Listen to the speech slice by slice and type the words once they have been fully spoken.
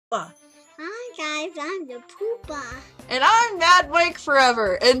Poopah. Hi guys, I'm the Poopah. And I'm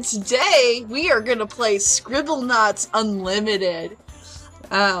MadMikeForever, and today we are gonna play Scribblenauts Unlimited.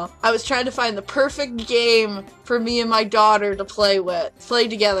 Oh, I was trying to find the perfect game for me and my daughter to play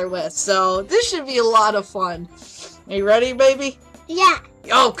together with, so this should be a lot of fun. Are you ready, baby? Yeah.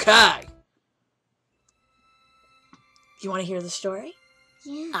 Okay. You want to hear the story?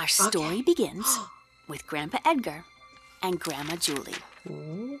 Yeah. Our story begins with Grandpa Edgar and Grandma Julie.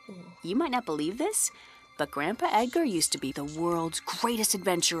 Ooh. You might not believe this, but Grandpa Edgar used to be the world's greatest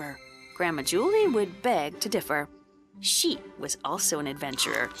adventurer. Grandma Julie would beg to differ. She was also an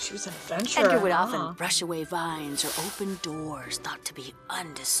adventurer. She was an adventurer. Edgar would often brush away vines or open doors thought to be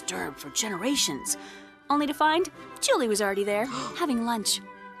undisturbed for generations, only to find Julie was already there, having lunch.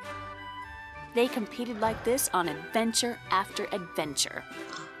 They competed like this on adventure after adventure.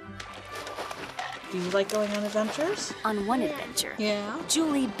 Do you like going on adventures? On one adventure, Yeah.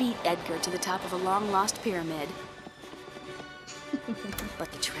 Julie beat Edgar to the top of a long-lost pyramid.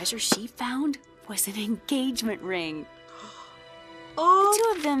 But the treasure she found was an engagement ring. Oh, The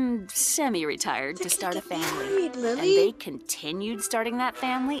two of them semi-retired to start a family. married, Lily. And they continued starting that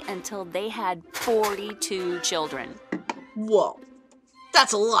family until they had 42 children. Whoa.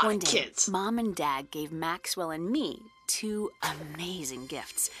 That's a lot One of day, kids. Mom and Dad gave Maxwell and me two amazing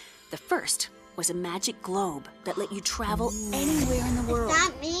gifts. The first was a magic globe that let you travel anywhere in the world. Is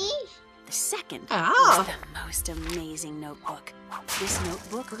that me? The second Ah. was the most amazing notebook. This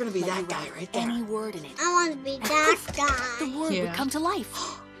notebook We're gonna be let that you guy write right there. any word in it. I want to be that The guy. word Yeah. would come to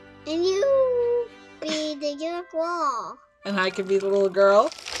life. And you be the young girl. And I could be the little girl.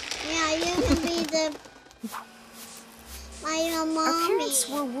 Yeah, you can be the my little Our mommy. parents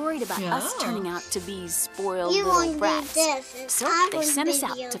were worried about us Yeah. turning out to be spoiled You little want to be brats. this, and So I they want sent to us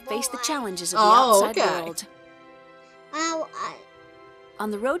be out the to face the boy. challenges of the Oh, outside okay. world. I, On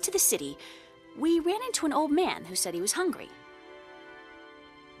the road to the city, we ran into an old man who said he was hungry.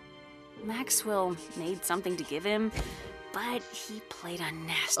 Maxwell made something to give him, but he played a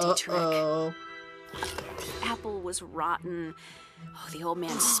nasty trick. Uh-oh. The apple was rotten. Oh, the old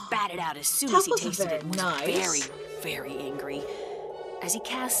man spat it out as soon That as he wasn't tasted it and was very nice. very, very angry. As he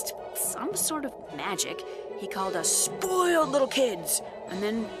cast some sort of magic, he called us spoiled little kids and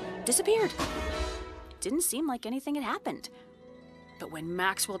then disappeared. It didn't seem like anything had happened. But when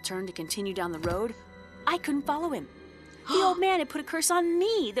Maxwell turned to continue down the road, I couldn't follow him. The old man had put a curse on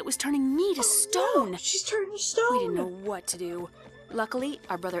me that was turning me to stone. No, she's turned to stone. We didn't know what to do. Luckily,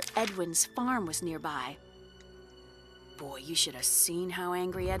 our brother Edwin's farm was nearby. Boy, you should have seen how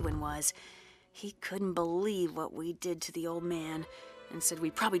angry Edwin was. He couldn't believe what we did to the old man and said we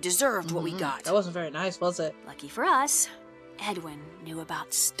probably deserved what we got. That wasn't very nice, was it? Lucky for us, Edwin knew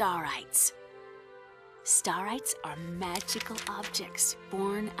about starites. Starites are magical objects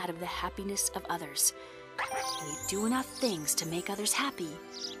born out of the happiness of others. When you do enough things to make others happy,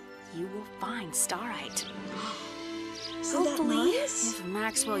 you will find starite. Isn't that Hopefully, nice? if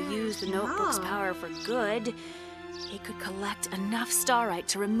Maxwell used the notebook's Yeah. power for good, he could collect enough starite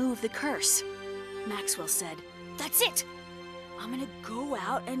to remove the curse. Maxwell said, "That's it! I'm gonna go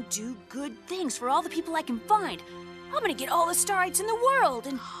out and do good things for all the people I can find. I'm gonna get all the starites in the world,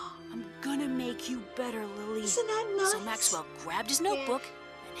 and I'm gonna make you better, Lily." Isn't that nice? So Maxwell grabbed his notebook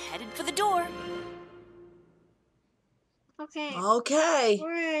and headed for the door. okay. Okay.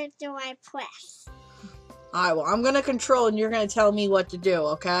 Where do I press? Alright, well, I'm gonna control and you're gonna tell me what to do,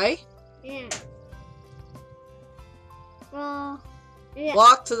 okay? Yeah. Well, yeah.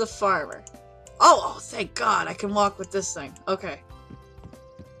 Walk to the farmer. Oh, thank God, I can walk with this thing. Okay.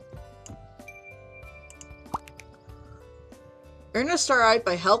 Earn a starite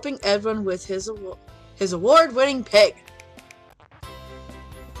by helping Edwin with his award-winning pig.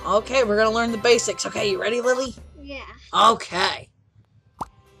 Okay, we're gonna learn the basics. Okay, you ready, Lily? Yeah. Okay.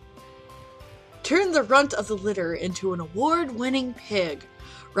 Turn the runt of the litter into an award-winning pig.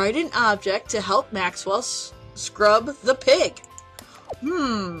 Write an object to help Maxwell scrub the pig.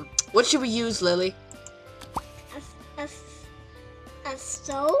 What should we use, Lily? A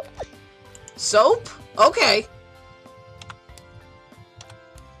soap? Soap? Okay.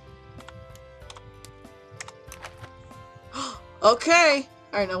 Okay.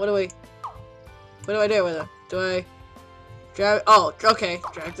 Alright, now what do I do with it? Do I drag? Oh, okay.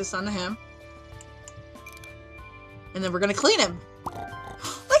 Drag this onto him. And then we're gonna clean him. Look at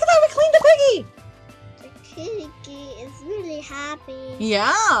that, we cleaned the piggy! The piggy is really happy.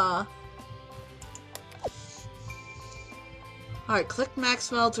 Yeah. Alright, click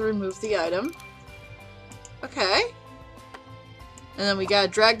Maxwell to remove the item. Okay. And then we gotta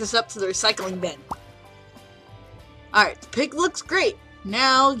drag this up to the recycling bin. Alright, the pig looks great.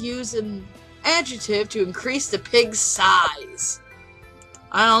 Now use an adjective to increase the pig's size.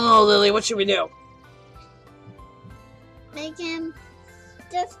 I don't know, Lily. What should we do? Make him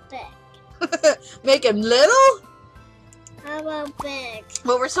this big. Make him little? How about big?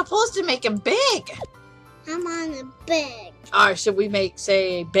 Well, we're supposed to make him big. I'm on a big. Alright, should we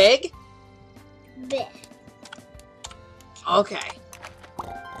say big? Big. Okay.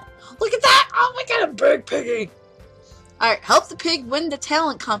 Look at that! Oh, we got a big piggy! Alright, help the pig win the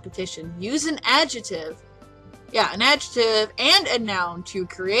talent competition. Use an adjective. Yeah, an adjective and a noun to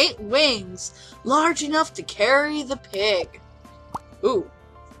create wings large enough to carry the pig. Ooh.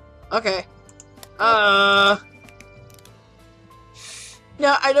 Okay.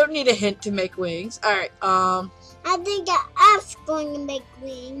 No, I don't need a hint to make wings. Alright, I think an F's going to make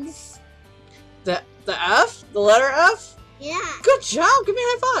wings. The F? The letter F? Yeah. Good job! Give me a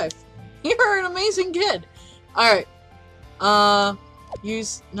high five! You're an amazing kid! Alright.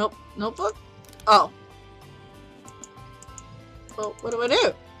 Use notebook? Oh. Well, what do I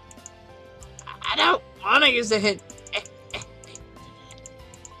do? I don't want to use the hint.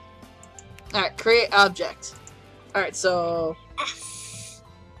 Alright, create object. Alright, so...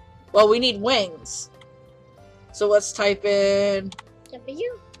 Well, we need wings. So let's type in...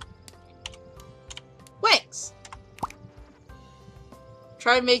 W. Wings.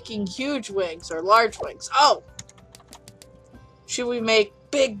 Try making huge wings or large wings. Oh! Should we make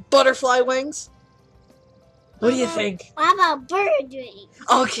big butterfly wings? What do you think? What about bird wings?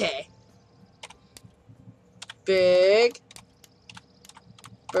 Okay. Big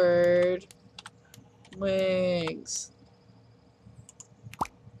bird wings.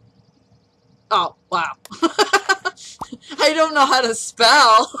 Oh, wow. I don't know how to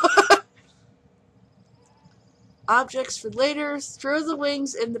spell. Objects for later. Throw the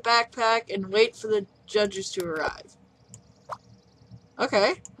wings in the backpack and wait for the judges to arrive.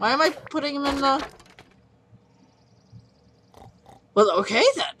 Okay. Why am I putting them in the... Well, okay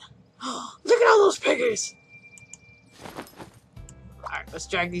then. Look at all those piggies. Alright, let's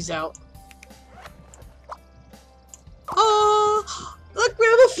drag these out. Oh, look, we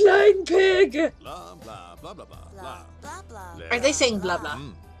have a flying pig. Blah, blah, blah, blah, blah, blah. Blah, blah. Are they saying blah blah?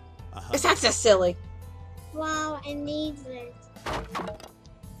 Uh-huh. Is that just silly? Wow, I need this.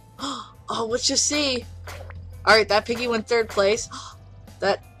 Oh, let's just see. Alright, that piggy went third place.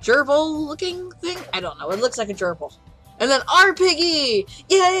 That gerbil looking thing? I don't know. It looks like a gerbil. And then our piggy!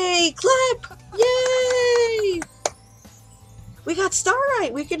 Yay! Clap! Yay! We got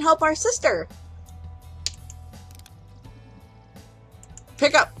Starlight! We can help our sister!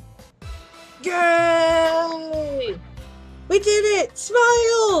 Pick up! Yay! We did it!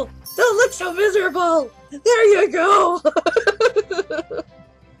 Smile! Don't look so miserable! There you go!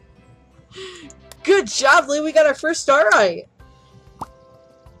 Good job, Lee! We got our first Starlight!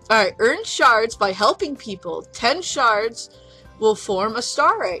 Alright, earn shards by helping people. 10 shards will form a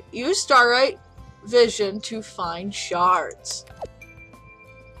Starlight. Use Starlight Vision to find shards.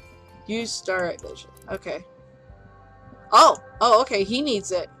 Use Starlight Vision. Okay. Oh, okay, he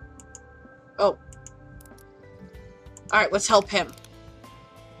needs it. Oh. Alright, let's help him.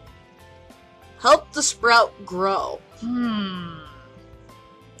 Help the sprout grow.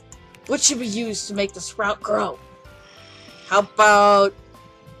 What should we use to make the sprout grow? How about...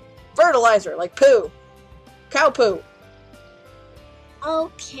 fertilizer, like poo. Cow poo.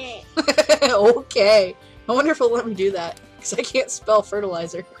 Okay. Okay. I wonder if it'll let me do that. Because I can't spell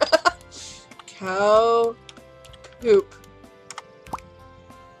fertilizer. Cow poop.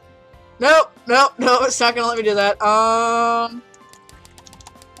 Nope, it's not gonna let me do that. Go.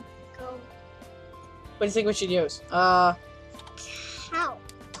 What do you think we should use? Cow.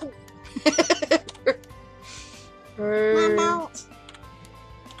 Mama.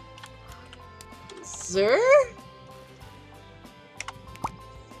 Sir?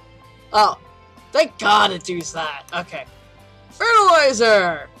 Oh, thank God it does that. Okay.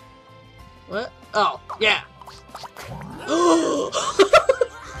 Fertilizer! What? Oh, yeah. Oh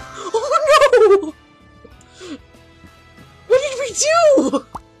no! What did we do?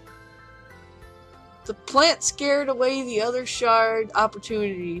 The plant scared away the other shard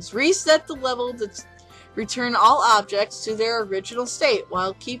opportunities. Reset the level to return all objects to their original state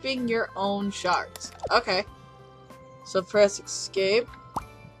while keeping your own shards. Okay. So press escape.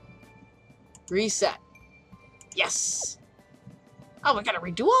 Reset. Yes! Oh, we gotta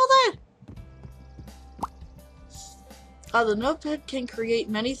redo all that? The notepad can create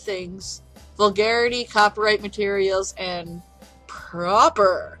many things. Vulgarity, copyright materials, and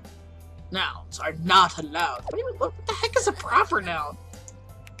proper nouns are not allowed. What do you mean? What the heck is a proper noun?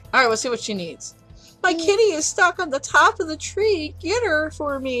 Alright, let's see what she needs. My kitty is stuck on the top of the tree. Get her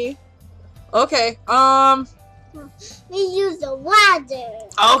for me. Okay, We use a ladder.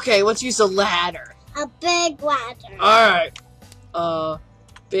 okay, let's use a ladder. A big ladder. Alright.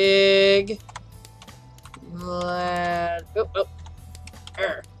 Big ladder. Oh.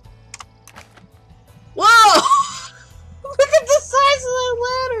 Whoa! Look at the size of that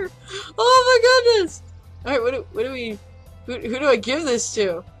ladder! Oh my goodness! Alright, what do we... Who do I give this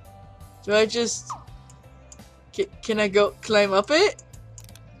to? Do I just... Can I go climb up it?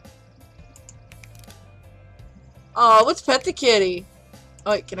 Oh, let's pet the kitty.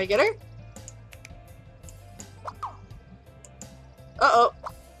 Oh, wait, can I get her? Uh-oh.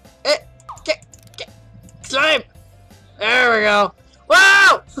 Get. Climb! There we go.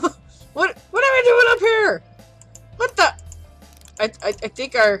 Wow! What am I doing up here? What the? I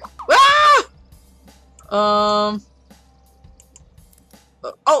think our... Ah! Oh,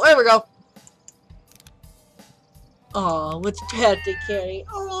 there we go. Oh, let's pet the kitty.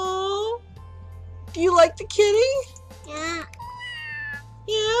 Oh, do you like the kitty? Yeah.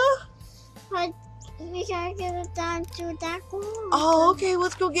 Yeah? But we gotta get it down to that corner. Oh, okay,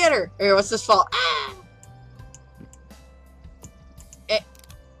 let's go get her. Here, what's this fall? Ah!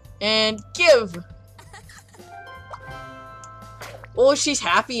 And give. Oh, she's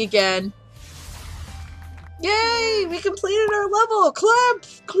happy again. Yay! We completed our level! Clap!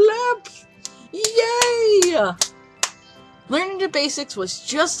 Clap! Yay! Learning the basics was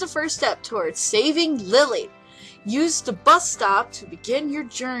just the first step towards saving Lily. Use the bus stop to begin your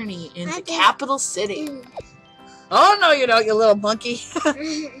journey into Capital City. Oh, no, you don't, you little monkey.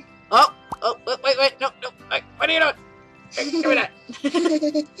 Oh, wait, no, wait, what are you doing? Hey, give me that.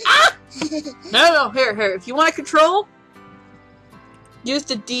 Ah! No, here, if you want to control, use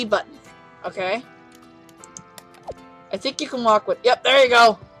the D button, okay? I think you can walk with, yep, there you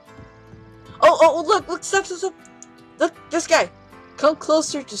go. Oh, look, stop. Look, this guy. Come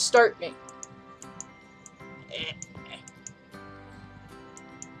closer to start me.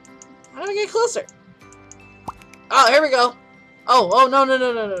 How do I get closer? Oh, here we go. Oh, no.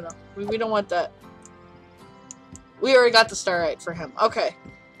 We don't want that. We already got the star right for him. Okay.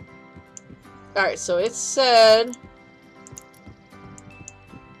 Alright, so it said...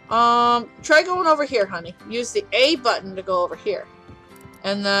 try going over here, honey. Use the A button to go over here.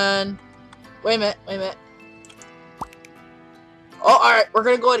 And then... Wait a minute. Oh, alright, we're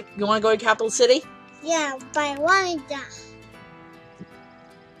gonna go to... You wanna go to Capital City? Yeah, by one down.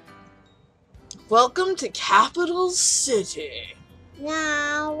 Welcome to Capital City.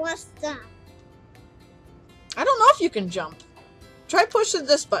 Now, what's that? I don't know if you can jump. Try pushing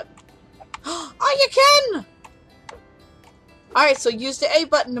this button. Oh, you can! Alright, so use the A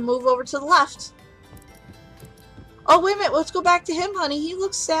button to move over to the left. Oh, wait a minute. Let's go back to him, honey. He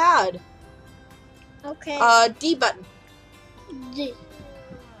looks sad. Okay. D button. D.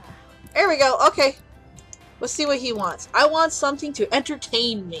 There we go. Okay. Let's see what he wants. I want something to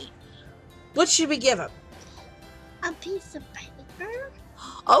entertain me. What should we give him? A piece of paper?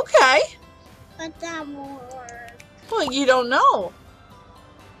 Okay. But that won't work. Well, you don't know.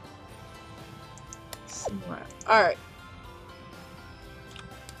 Alright.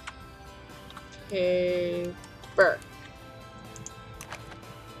 Paper.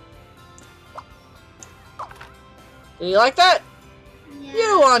 Do you like that? Yeah.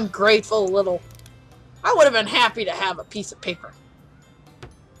 You ungrateful little... I would have been happy to have a piece of paper.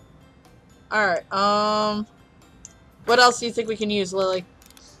 Alright, what else do you think we can use, Lily?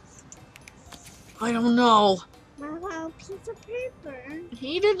 I don't know. What about a piece of paper?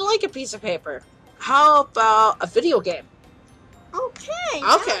 He didn't like a piece of paper. How about a video game? Okay.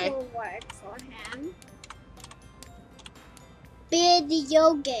 Okay. That will work for him.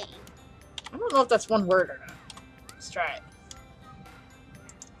 Video game. I don't know if that's one word or not. Let's try it.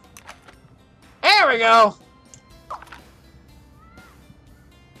 There we go.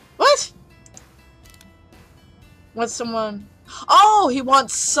 What? Wants someone... Oh, he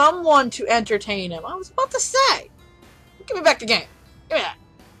wants someone to entertain him. I was about to say. Give me back the game. Give me that.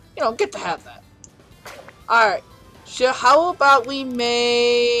 You don't get to have that. Alright. How about we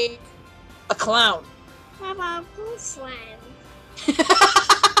make a clown? What about a girlfriend?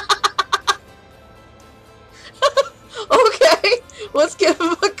 Okay. Let's give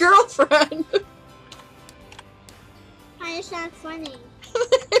him a girlfriend. Why is that funny?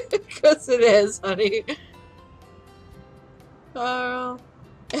 Because it is, honey. Carl.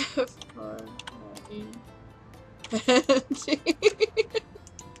 F-R-E.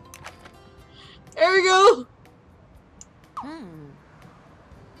 There we go.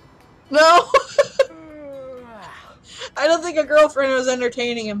 No. I don't think a girlfriend was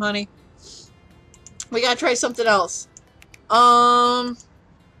entertaining him, honey. We gotta try something else. I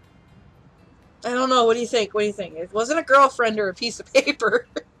don't know. What do you think? What do you think? It wasn't a girlfriend or a piece of paper.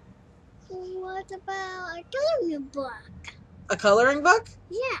 What about a coloring book? A coloring book?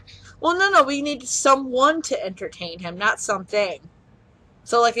 Yeah. Well, no. We need someone to entertain him, not something.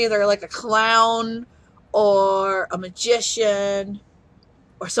 So, like, either like a clown or a magician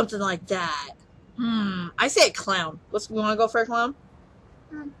or something like that. I say a clown. You want to go for a clown?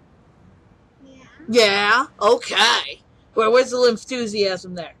 Yeah. Yeah? Okay. Where's the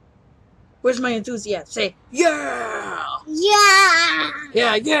enthusiasm there? Where's my enthusiasm? Say, yeah! Yeah.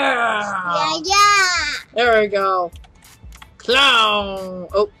 Yeah, yeah! Yeah, yeah. There we go. Clown!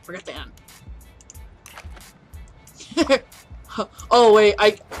 Oh, forgot the end. Oh, wait,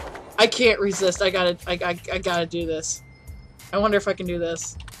 I can't resist. I gotta do this. I wonder if I can do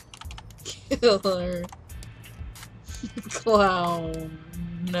this. Killer. Clown.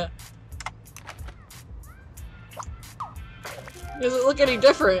 Does it look any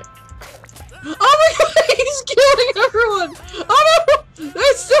different? Oh my god, he's killing everyone! Oh no!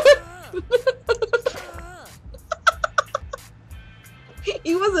 That's so...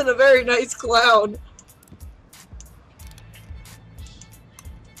 He wasn't a very nice clown.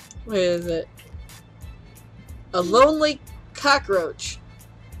 What is it? A lonely cockroach.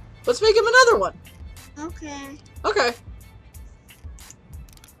 Let's make him another one. Okay. Okay.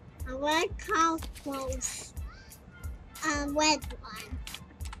 A red cockroach. A red one.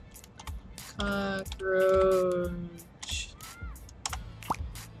 Cockroach.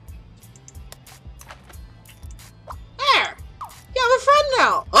 There! You have a friend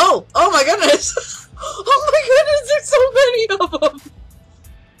now! Oh! Oh my goodness! Oh my goodness, there's so many of them!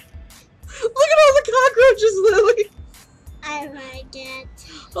 Look at all the cockroaches, Lily! I like it.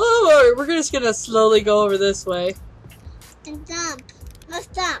 Oh, alright, we're just gonna slowly go over this way. And dump. Let's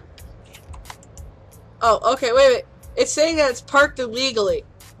dump. Oh, okay, wait. It's saying that it's parked illegally.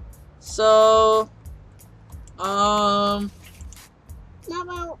 So, How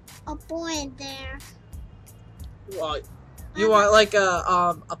about a boy in there? well, you want like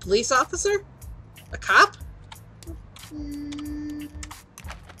a police officer? A cop?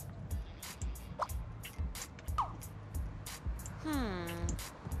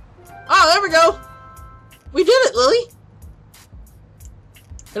 Oh, there we go! We did it, Lily!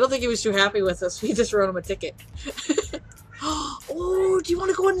 I don't think he was too happy with us. We just wrote him a ticket. Oh, do you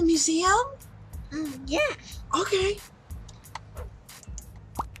want to go in the museum? Yeah. Okay.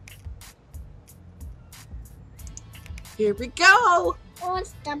 Here we go!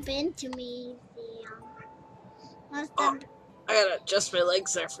 Let's dump into museum. Let's Oh, dump. I gotta adjust my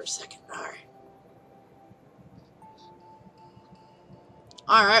legs there for a second. Alright.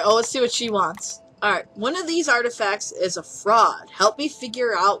 Alright, let's see what she wants. Alright, one of these artifacts is a fraud. Help me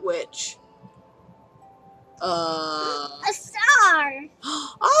figure out which. A star!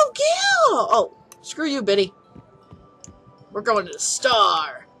 Oh, Gil! Oh, screw you, Biddy. We're going to the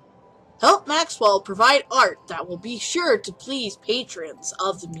star. Help Maxwell provide art that will be sure to please patrons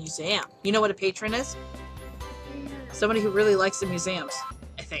of the museum. You know what a patron is? Somebody who really likes the museums,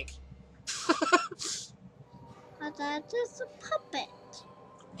 I think. But that's just a puppet.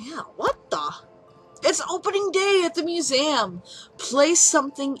 Yeah, what the? It's opening day at the museum. Place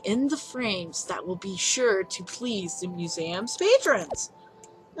something in the frames that will be sure to please the museum's patrons.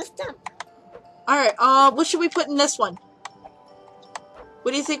 Let's dump. Alright, what should we put in this one?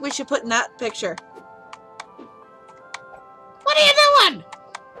 What do you think we should put in that picture? What are you doing?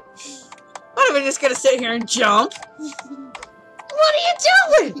 What, are we just gonna sit here and jump? What are you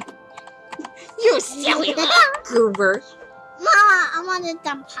doing? You silly little goober. Mama, I want to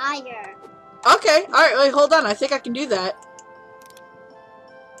dump higher. Okay, alright, wait, hold on. I think I can do that.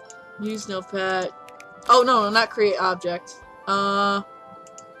 Use notepad. Oh, no, not create object. Where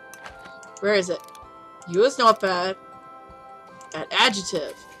is it? Use notepad. Add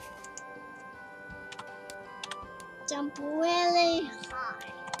adjective. Jump really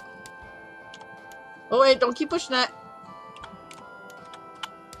high. Oh, wait, don't keep pushing that.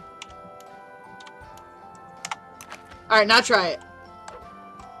 Alright, now try it.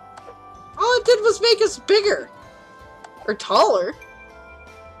 All it did was make us bigger. Or taller.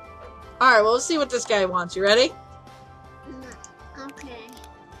 Alright, well, let's see what this guy wants. You ready? Okay.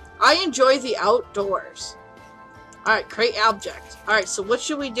 I enjoy the outdoors. Alright, create object. Alright, so what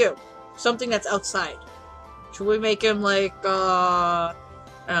should we do? Something that's outside. Should we make him like, I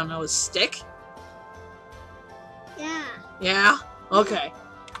don't know, a stick? Yeah. Yeah? Okay.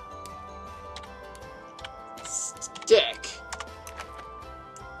 Stick.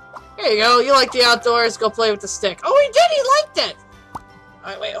 There you go. You like the outdoors, go play with the stick. Oh, he did! He liked it!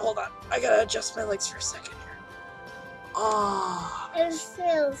 Alright, wait, hold on. I gotta adjust my legs for a second here. Oh. It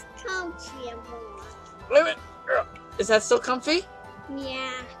feels comfortable. Wait a minute. Is that still comfy?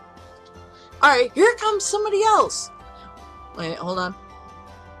 Yeah. Alright, here comes somebody else. Wait, hold on.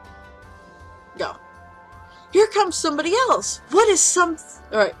 Go. Here comes somebody else. What is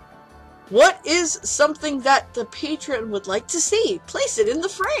Alright. What is something that the patron would like to see? Place it in the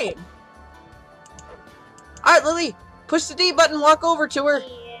frame. Alright, Lily. Push the D button, walk over to her. Yeah.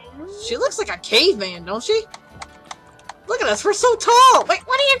 She looks like a caveman, don't she? Look at us, we're so tall. Wait,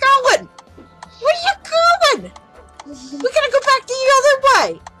 where are you going? Where are you going? We gotta go back the other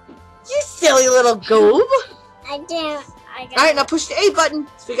way. You silly little goob. I don't. Alright, now push the A button.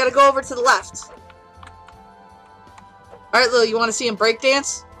 So we gotta go over to the left. Alright, Lily, you want to see him break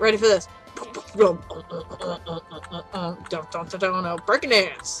dance? Ready for this. Break and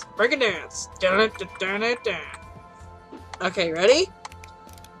dance. Break and dance. Okay, ready?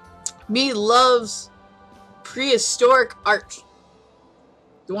 Me loves prehistoric art.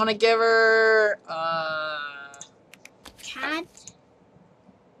 You want to give her, Cat?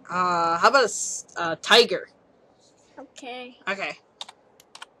 how about a tiger? Okay. Okay.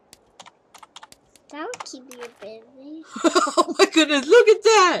 That would keep you busy. Oh my goodness, look at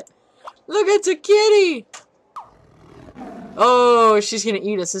that! Look at the kitty! Oh, she's gonna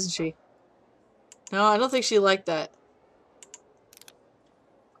eat us, isn't she? No, I don't think she liked that.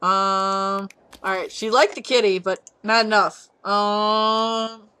 Alright, she liked the kitty, but not enough.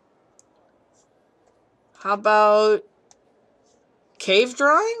 How about cave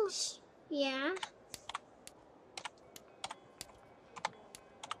drawings? Yeah.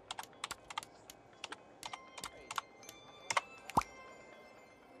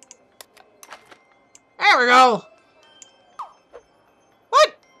 There we go!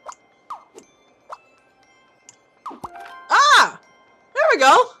 What? Ah! There we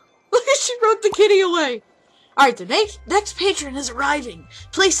go! Look, she wrote the kitty away! Alright, the next patron is arriving.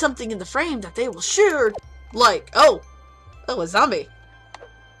 Place something in the frame that they will sure like. Oh! Oh, a zombie.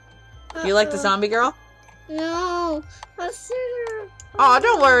 Do you like the zombie girl? No. Let's see her. Oh,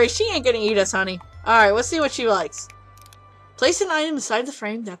 don't worry. She ain't gonna eat us, honey. Alright, let's see what she likes. Place an item inside the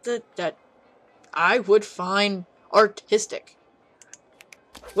frame that I would find artistic.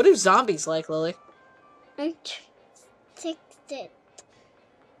 What do zombies like, Lily? I ticked it.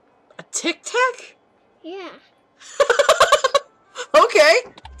 A tic-tac? Yeah. Okay.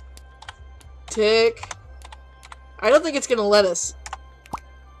 Tick. I don't think it's gonna let us.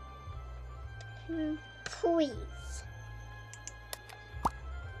 Please.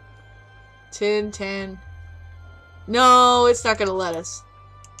 Tin. No, it's not gonna let us.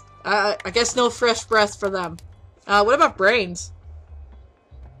 I guess no fresh breath for them. What about brains?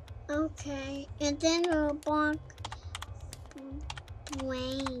 Okay. And then we'll block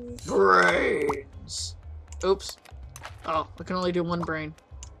brains. Brains. Oops. Oh, I can only do one brain.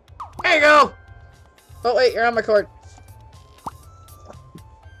 There you go! Oh, wait, you're on my cord.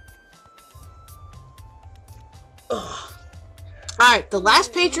 Alright, the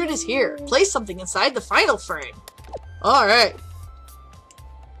last patron is here. Place something inside the final frame. Alright.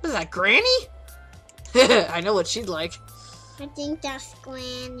 What is that, Granny? I know what she'd like. I think that's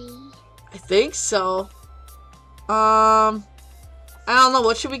Granny. I think so. I don't know.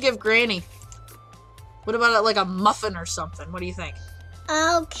 What should we give Granny? What about like a muffin or something? What do you think?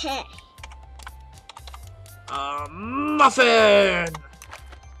 Okay. A muffin!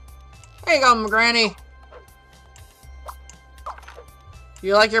 There you go, Granny.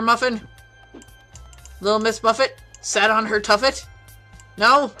 You like your muffin? Little Miss Buffett? Sat on her tuffet?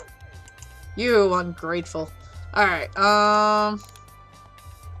 No? You ungrateful. Alright, How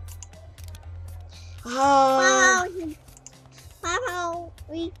about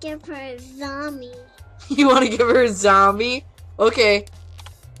we give her a zombie? You want to give her a zombie? Okay.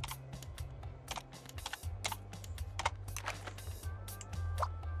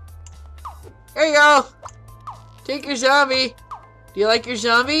 There you go. Take your zombie. Do you like your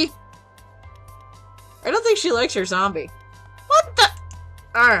zombie? I don't think she likes her zombie. What the?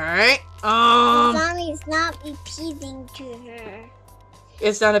 Alright. Zombie's not appeasing to her.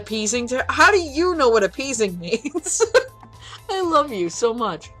 It's not appeasing to her? How do you know what appeasing means? I love you so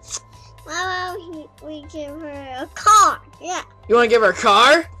much. How about we give her a car? Yeah. You want to give her a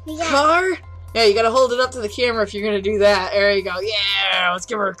car? Yeah. Car? Yeah, you gotta hold it up to the camera if you're gonna do that. There you go. Yeah, let's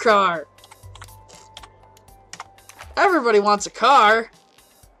give her a car. Everybody wants a car.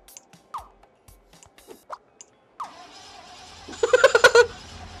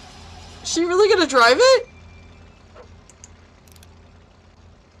 She really gonna drive it?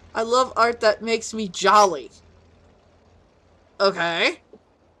 I love art that makes me jolly. Okay.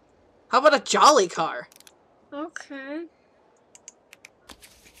 How about a jolly car? Okay.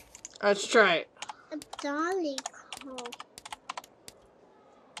 Let's try it. A dolly car.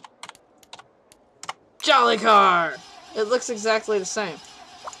 Jolly car! It looks exactly the same.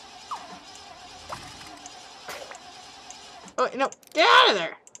 Oh, no. Get out of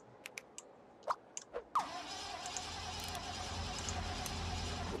there!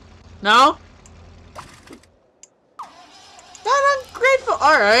 No? That ungrateful.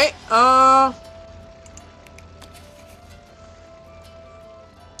 Alright. No,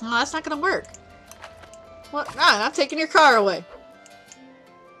 that's not gonna work. What? Nah, I'm taking your car away.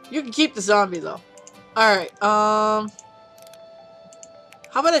 You can keep the zombie, though. Alright, how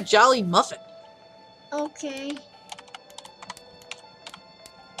about a jolly muffin? Okay.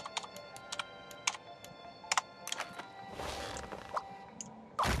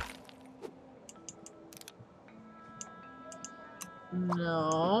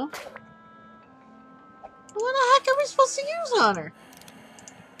 No. What the heck are we supposed to use on her?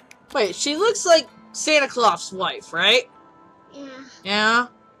 Wait, she looks like Santa Claus' wife, right? Yeah. Yeah?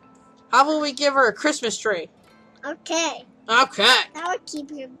 How about we give her a Christmas tree? Okay. Okay. That would keep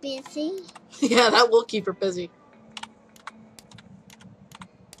you busy. Yeah, that will keep her busy.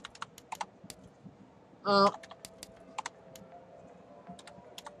 Oh.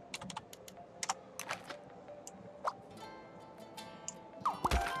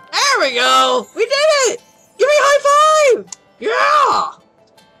 There we go! We did it! Give me a high five! Yeah!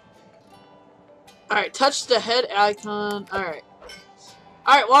 Alright, touch the head icon. Alright.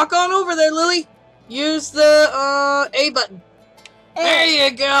 Alright, walk on over there, Lily. Use the, A button. There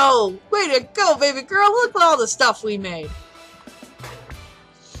you go! Way to go, baby girl! Look at all the stuff we made.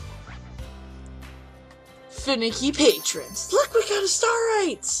 Finicky patrons. Look, we got a star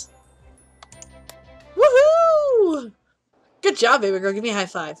rights! Woohoo! Good job, baby girl. Give me a high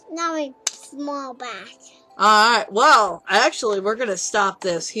five. Now a small back. Alright, well, actually, we're gonna stop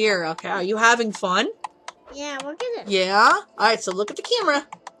this here, okay? Are you having fun? Yeah, we're gonna. Yeah? Alright, so look at the camera.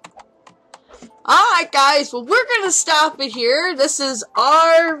 Alright, guys, well, we're gonna stop it here. This is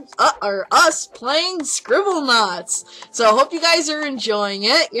us playing Scribblenauts. So I hope you guys are enjoying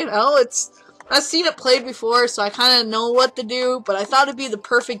it. You know, I've seen it played before, so I kind of know what to do, but I thought it'd be the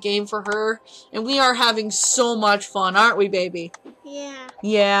perfect game for her. And we are having so much fun, aren't we, baby? Yeah.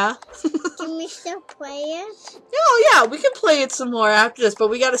 Yeah. Can we still play it? Oh, yeah, we can play it some more after this, but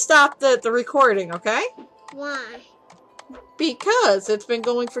we gotta stop the recording, okay? Why? Because it's been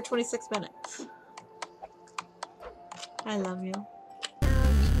going for 26 minutes. I love you.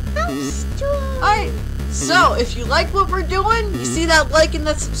 Alright, so if you like what we're doing, you see that like and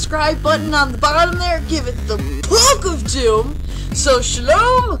that subscribe button on the bottom there? Give it the poke of doom. So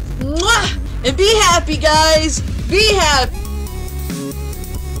shalom, mwah, and be happy, guys. Be happy.